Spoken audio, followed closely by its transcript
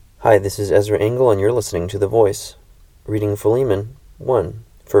Hi, this is Ezra Engel, and you're listening to The Voice. Reading Philemon 1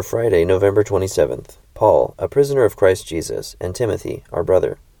 for Friday, November 27th. Paul, a prisoner of Christ Jesus, and Timothy, our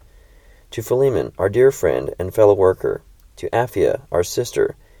brother. To Philemon, our dear friend and fellow worker, to Apphia, our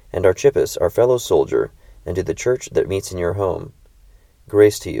sister, and Archippus, our fellow soldier, and to the church that meets in your home.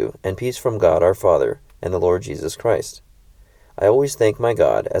 Grace to you, and peace from God our Father, and the Lord Jesus Christ. I always thank my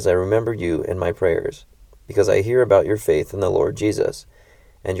God as I remember you in my prayers, because I hear about your faith in the Lord Jesus,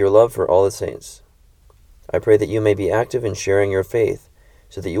 and your love for all the saints. I pray that you may be active in sharing your faith,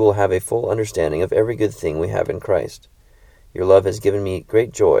 so that you will have a full understanding of every good thing we have in Christ. Your love has given me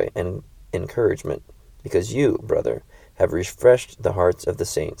great joy and encouragement, because you, brother, have refreshed the hearts of the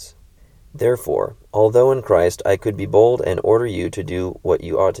saints. Therefore, although in Christ I could be bold and order you to do what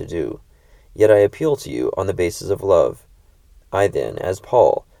you ought to do, yet I appeal to you on the basis of love. I then, as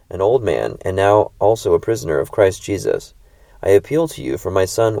Paul, an old man, and now also a prisoner of Christ Jesus, I appeal to you for my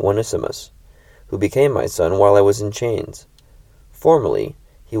son Onesimus, who became my son while I was in chains. Formerly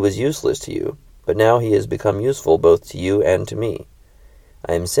he was useless to you, but now he has become useful both to you and to me.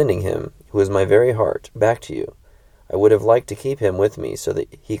 I am sending him, who is my very heart, back to you. I would have liked to keep him with me so that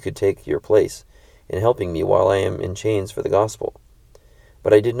he could take your place in helping me while I am in chains for the gospel.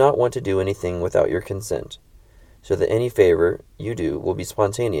 But I did not want to do anything without your consent, so that any favor you do will be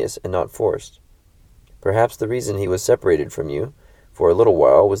spontaneous and not forced. Perhaps the reason he was separated from you for a little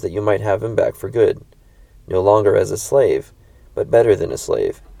while was that you might have him back for good, no longer as a slave, but better than a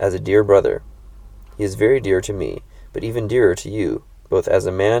slave, as a dear brother. He is very dear to me, but even dearer to you, both as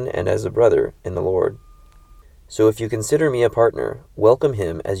a man and as a brother in the Lord. So if you consider me a partner, welcome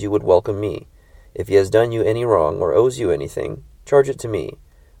him as you would welcome me. If he has done you any wrong or owes you anything, charge it to me.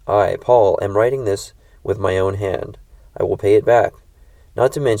 I, Paul, am writing this with my own hand. I will pay it back,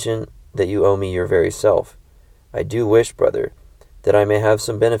 not to mention that you owe me your very self. I do wish, brother, that I may have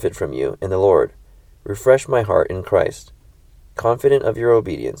some benefit from you in the Lord. Refresh my heart in Christ. Confident of your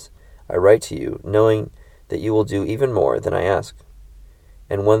obedience, I write to you, knowing that you will do even more than I ask.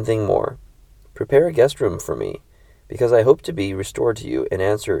 And one thing more. Prepare a guest room for me, because I hope to be restored to you in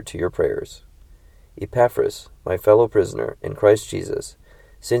answer to your prayers. Epaphras, my fellow prisoner in Christ Jesus,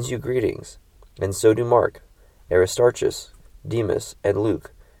 sends you greetings, and so do Mark, Aristarchus, Demas, and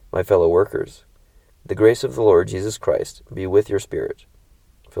Luke, my fellow workers. The grace of the Lord Jesus Christ be with your spirit.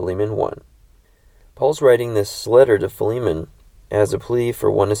 Philemon 1. Paul's writing this letter to Philemon as a plea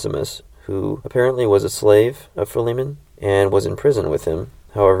for Onesimus, who apparently was a slave of Philemon and was in prison with him.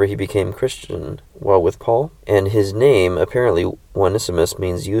 However, he became Christian while with Paul, and his name, apparently Onesimus,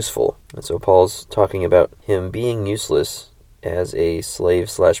 means useful. And so Paul's talking about him being useless as a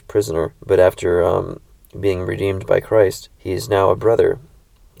slave/prisoner, but after being redeemed by Christ, he is now a brother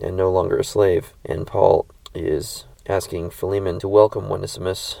and no longer a slave. And Paul is asking Philemon to welcome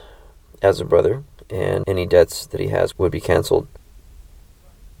Onesimus as a brother, and any debts that he has would be canceled.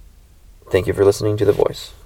 Thank you for listening to The Voice.